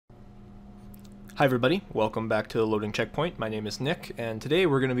Hi everybody, welcome back to the Loading Checkpoint. My name is Nick, and today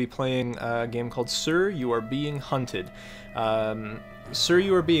we're going to be playing a game called Sir, You Are Being Hunted. Sir,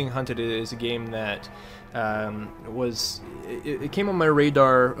 You Are Being Hunted is a game that it came on my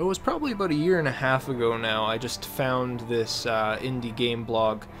radar, it was probably about a year and a half ago now. I just found this indie game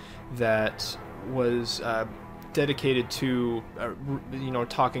blog that was dedicated to,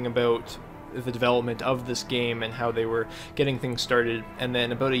 talking about the development of this game and how they were getting things started. And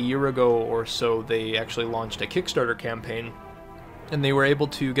then about a year ago or so, they actually launched a Kickstarter campaign, and they were able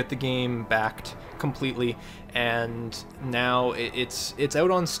to get the game backed completely, and now it's out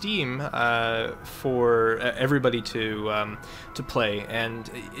on Steam for everybody to play.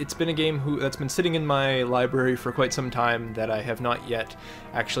 And it's been a game that's been sitting in my library for quite some time that I have not yet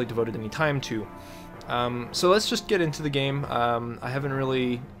actually devoted any time to. So let's just get into the game.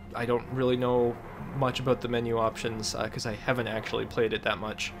 I don't really know much about the menu options because I haven't actually played it that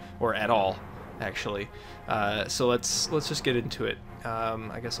much, or at all, actually. So let's just get into it.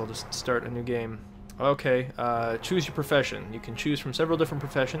 I guess I'll just start a new game. Okay, choose your profession. You can choose from several different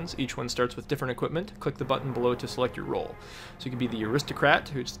professions. Each one starts with different equipment. Click the button below to select your role. So you can be the Aristocrat,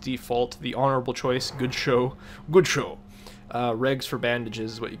 who's default, the honorable choice, good show. Regs for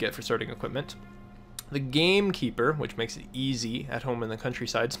bandages is what you get for starting equipment. The Gamekeeper, which makes it easy at home in the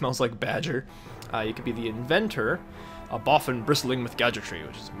countryside, smells like badger. You could be the Inventor, a boffin bristling with gadgetry,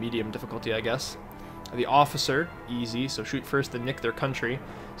 which is medium difficulty, I guess. The Officer, easy, so shoot first then nick their country.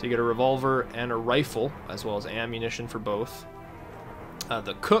 So you get a revolver and a rifle, as well as ammunition for both.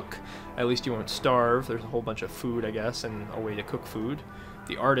 The Cook, at least you won't starve. There's a whole bunch of food, I guess, and a way to cook food.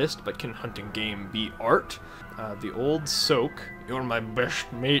 The Artist, but can hunting game be art? The Old Soak, you're my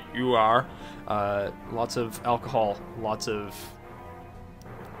best mate, you are. Lots of alcohol, lots of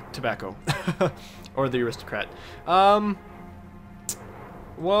tobacco. Or the Aristocrat.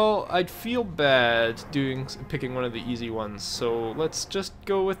 Well, I'd feel bad picking one of the easy ones, so let's just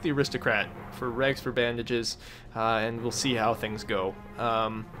go with the Aristocrat for regs for bandages, and we'll see how things go.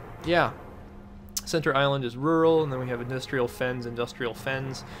 Yeah. Center Island is rural, and then we have industrial fens, and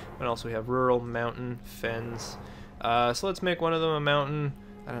also we have rural, mountain, fens. So let's make one of them a mountain.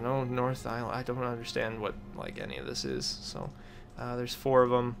 I don't know, North Island. I don't understand what any of this is. So there's 4 of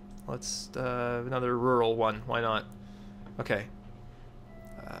them. Let's another rural one. Why not? Okay.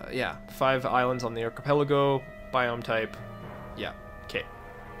 Yeah, 5 islands on the archipelago. Biome type. Yeah. Okay.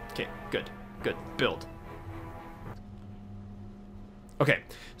 Okay. Good. Good. Build. Okay,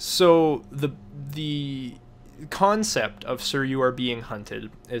 so the concept of Sir, You Are Being Hunted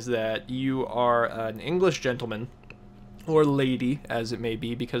is that you are an English gentleman, or lady, as it may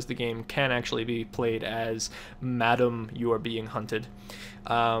be, because the game can actually be played as Madam, You Are Being Hunted.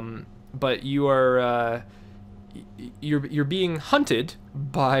 But you are you're being hunted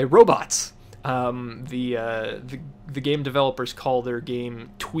by robots. The game developers call their game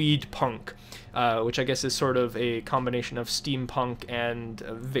Tweed Punk, which I guess is sort of a combination of steampunk and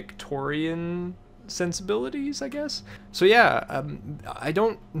Victorian sensibilities, I guess. So yeah, I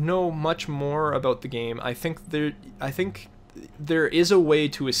don't know much more about the game. I think there is a way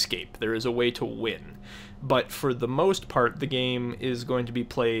to escape. There is a way to win. But for the most part, the game is going to be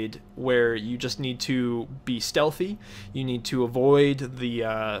played where you just need to be stealthy, you need to avoid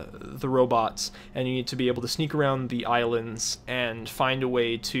the robots, and you need to be able to sneak around the islands and find a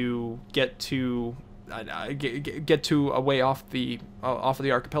way to get to a way off of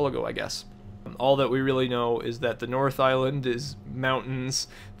the archipelago, I guess. All that we really know is that the North Island is mountains,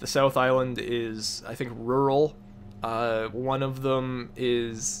 the South Island is, I think, rural. One of them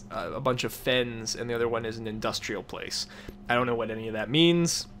is a bunch of fens, and the other one is an industrial place. I don't know what any of that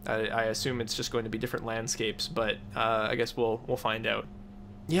means. I assume it's just going to be different landscapes, but I guess we'll find out.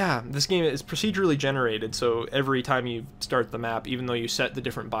 Yeah, this game is procedurally generated, so every time you start the map, even though you set the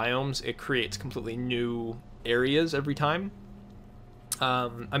different biomes, it creates completely new areas every time.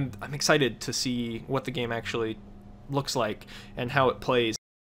 I'm excited to see what the game actually looks like and how it plays.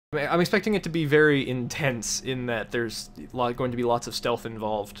 I'm expecting it to be very intense in that there's going to be lots of stealth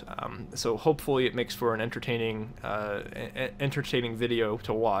involved, so hopefully it makes for an entertaining video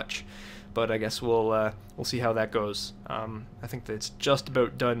to watch. But I guess we'll see how that goes. I think that it's just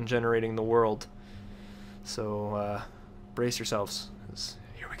about done generating the world, so brace yourselves, 'cause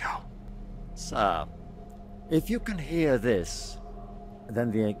here we go. Sir, if you can hear this,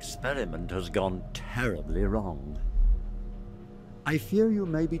 then the experiment has gone terribly wrong. I fear you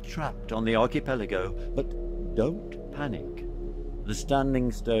may be trapped on the archipelago, but don't panic. The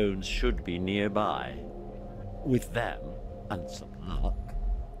standing stones should be nearby. With them, and some luck,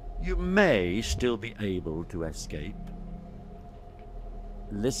 you may still be able to escape.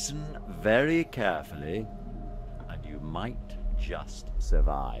 Listen very carefully, and you might just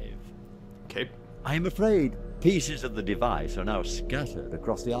survive. Okay. I am afraid pieces of the device are now scattered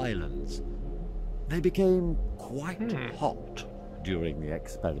across the islands. They became quite hot during the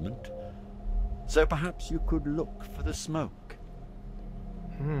experiment, so perhaps you could look for the smoke.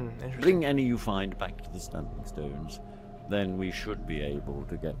 Interesting. Bring any you find back to the Standing Stones, then we should be able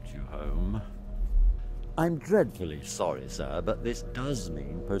to get you home. I'm dreadfully sorry, sir, but this does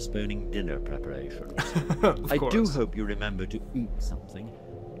mean postponing dinner preparations. I do hope you remember to eat something.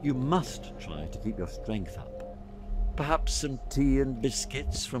 You must try to keep your strength up. Perhaps some tea and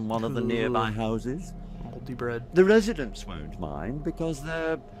biscuits from one of the nearby houses? Moldy bread. The residents won't mind because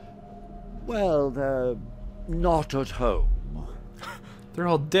they're not at home. They're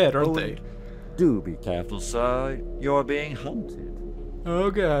all dead, aren't they? Do be careful, sir. You're being hunted.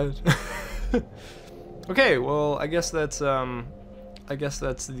 Oh god. Okay, well, I guess that's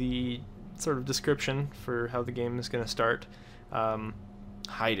the sort of description for how the game is going to start.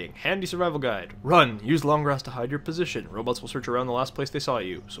 Hiding. Handy survival guide. Run. Use long grass to hide your position. Robots will search around the last place they saw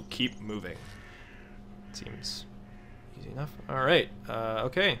you, so keep moving. Seems easy enough. Alright,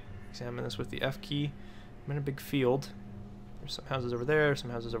 okay. Examine this with the F key. I'm in a big field. There's some houses over there,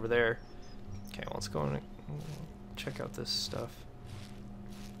 some houses over there. Okay, well, let's go and check out this stuff.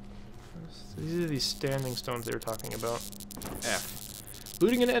 These are these standing stones they were talking about. F.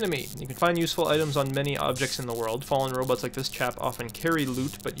 Looting an enemy. You can find useful items on many objects in the world. Fallen robots like this chap often carry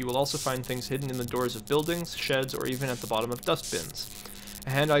loot, but you will also find things hidden in the doors of buildings, sheds, or even at the bottom of dustbins. A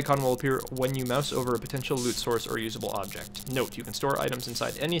hand icon will appear when you mouse over a potential loot source or usable object. Note, you can store items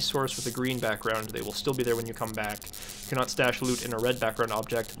inside any source with a green background. They will still be there when you come back. You cannot stash loot in a red background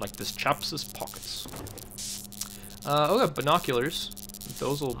object like this chap's pockets. Oh, binoculars.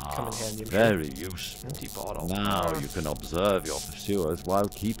 Those will come in handy. Very useful. Empty bottle. Now you can observe your pursuers while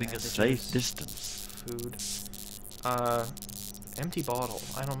keeping a safe distance. Food. Empty bottle.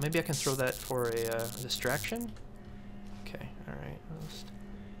 I don't know, maybe I can throw that for a distraction? Okay, alright.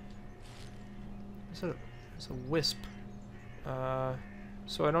 It's a wisp.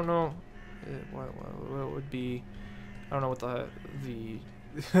 So I don't know what would be... I don't know what the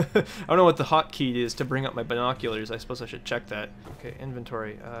I don't know what the hotkey is to bring up my binoculars. I suppose I should check that. Okay,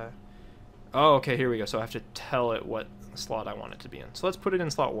 inventory. Oh, okay, here we go. So I have to tell it what slot I want it to be in. So let's put it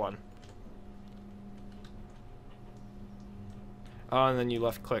in slot 1. Oh, and then you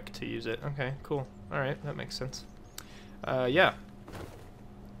left click to use it. Okay, cool. Alright, that makes sense. Yeah.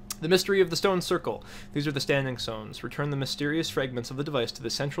 The mystery of the stone circle. These are the standing stones. Return the mysterious fragments of the device to the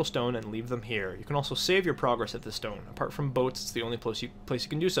central stone and leave them here. You can also save your progress at this stone. Apart from boats, it's the only place you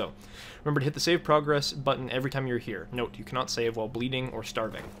can do so. Remember to hit the save progress button every time you're here. Note, you cannot save while bleeding or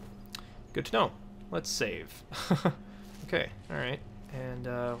starving. Good to know. Let's save. Okay, alright. And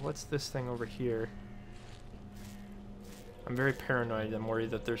what's this thing over here? I'm very paranoid. I'm worried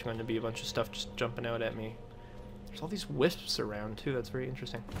that there's going to be a bunch of stuff just jumping out at me. There's all these wisps around, too. That's very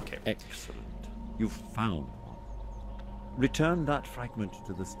interesting. Okay. Excellent. You've found one. Return that fragment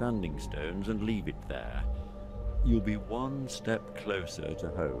to the standing stones and leave it there. You'll be one step closer to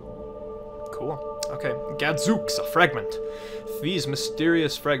home. Cool. Okay. Gadzooks, a fragment. These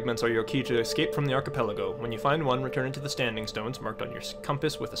mysterious fragments are your key to escape from the archipelago. When you find one, return it to the standing stones, marked on your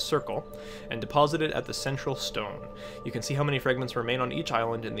compass with a circle, and deposit it at the central stone. You can see how many fragments remain on each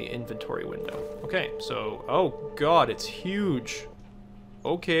island in the inventory window. Okay, so... Oh, God, it's huge.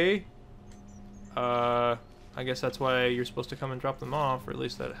 Okay. I guess that's why you're supposed to come and drop them off, or at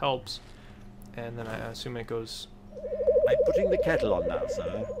least that helps. And then I assume it goes... I'm putting the kettle on now,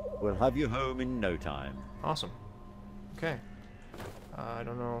 sir. We'll have you home in no time. Awesome. Okay. I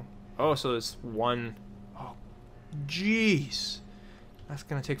don't know. Oh, so there's one... Oh, jeez. That's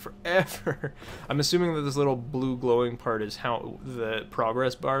gonna take forever. I'm assuming that this little blue glowing part is how the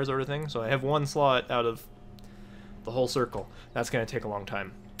progress bar sort of thing. So I have one slot out of the whole circle. That's gonna take a long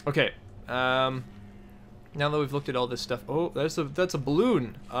time. Okay. Now that we've looked at all this stuff... Oh, that's a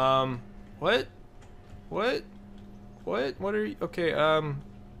balloon. What? What? What are you... Okay, I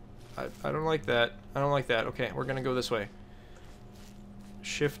don't like that. I don't like that. Okay, we're gonna go this way.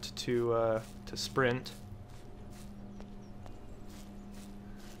 Shift to sprint.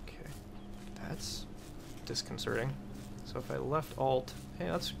 Okay, that's disconcerting. So if I left Alt... Hey,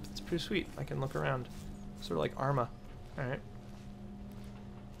 that's pretty sweet. I can look around. Sort of like Arma. Alright.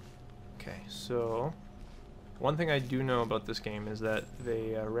 Okay, so... One thing I do know about this game is that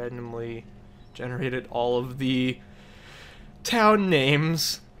they randomly generated all of the town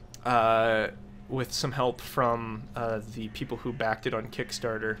names with some help from the people who backed it on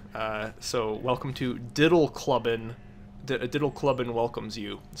Kickstarter. So welcome to Diddle Clubbin, Diddle Clubbin welcomes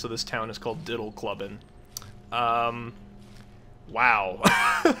you. So this town is called Diddle Clubbin. Wow.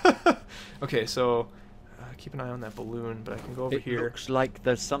 Okay, so keep an eye on that balloon, but I can go over here. It looks like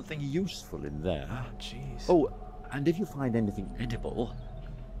there's something useful in there. Oh, jeez. Oh, and if you find anything edible,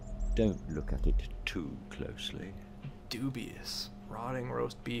 don't look at it too closely. Dubious. Rotting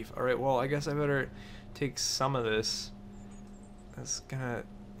roast beef. Alright, well, I guess I better take some of this. That's gonna...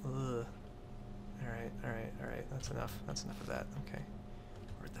 Ugh. Alright. That's enough. That's enough of that. Okay.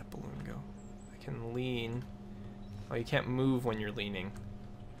 Where'd that balloon go? I can lean. Oh, you can't move when you're leaning.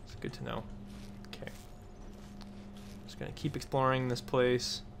 It's good to know. Okay. Just gonna keep exploring this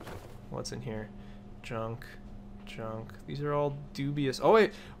place. What's in here? Junk. These are all dubious. Oh,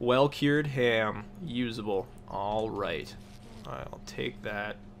 wait. Well-cured ham. Usable. Alright. I'll take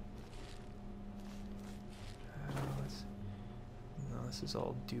that. No, this is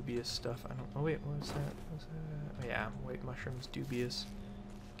all dubious stuff. I don't... Oh, wait. What was that? Oh, yeah. White mushrooms. Dubious.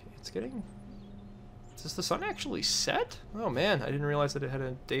 Okay, it's getting... Does the sun actually set? Oh, man. I didn't realize that it had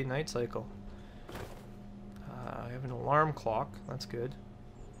a day-night cycle. I have an alarm clock. That's good.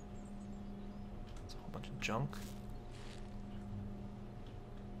 It's a whole bunch of junk.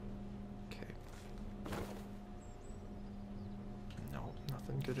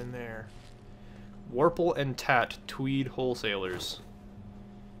 Good in there. Warple and Tat Tweed Wholesalers.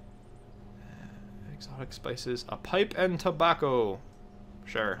 Exotic spices. A pipe and tobacco.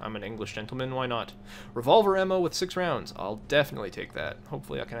 Sure, I'm an English gentleman, why not? Revolver ammo with 6 rounds. I'll definitely take that.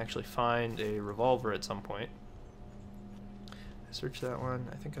 Hopefully I can actually find a revolver at some point. I searched that one.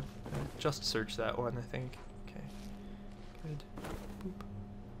 I think I've just searched that one, I think. Okay. Good. Boop.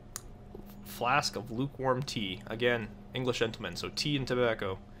 Flask of lukewarm tea. Again, English gentleman, so tea and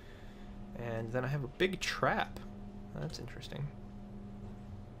tobacco. And then I have a big trap. That's interesting.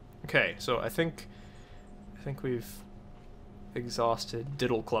 Okay, so I think we've exhausted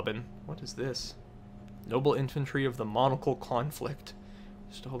Diddle Clubbin. What is this? Noble Infantry of the Monocle Conflict.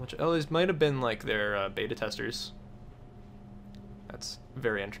 Just a whole bunch of... Oh, these might have been like their beta testers. That's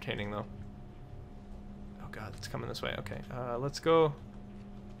very entertaining, though. Oh god, it's coming this way. Okay, let's go...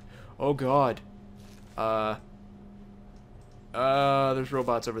 Oh god. There's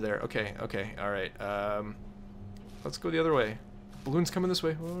robots over there. Okay, alright. Let's go the other way. Balloon's coming this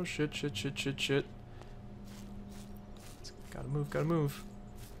way. Oh, shit. Gotta move.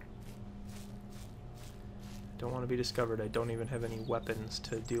 I don't want to be discovered. I don't even have any weapons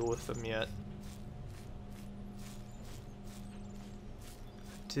to deal with them yet.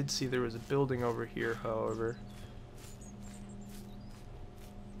 I did see there was a building over here, however.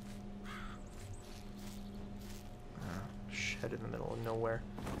 Shed in the middle of nowhere.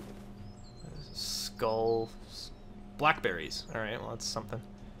 Skulls. Blackberries. Alright, well that's something.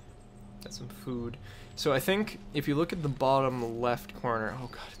 Got some food. So I think if you look at the bottom left corner... Oh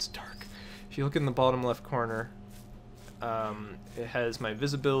god, it's dark. If you look in the bottom left corner, it has my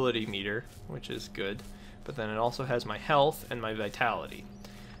visibility meter, which is good. But then it also has my health and my vitality.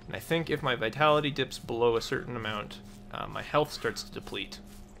 And I think if my vitality dips below a certain amount, my health starts to deplete.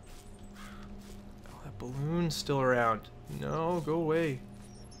 Oh, that balloon's still around. No, go away.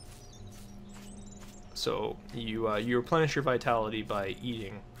 So you replenish your vitality by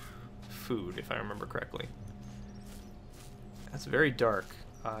eating food, if I remember correctly. That's very dark.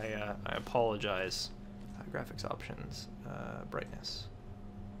 I apologize. Graphics options, brightness.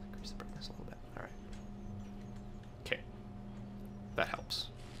 Increase the brightness a little bit. All right. Okay, that helps.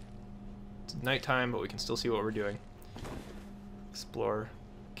 It's nighttime, but we can still see what we're doing. Explore.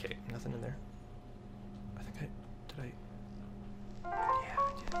 Okay, nothing in there. I think did I? Yeah,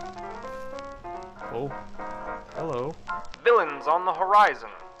 I did. Oh, hello. Villains on the horizon.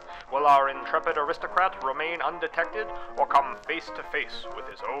 Will our intrepid aristocrat remain undetected or come face to face with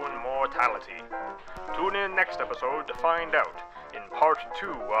his own mortality? Tune in next episode to find out in part 2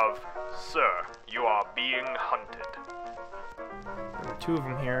 of Sir, You Are Being Hunted. There were 2 of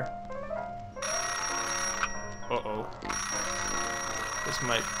them here. Uh-oh. This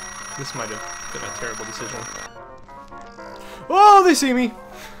might have been a terrible decision. Oh, they see me!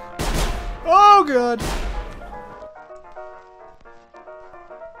 Oh, God!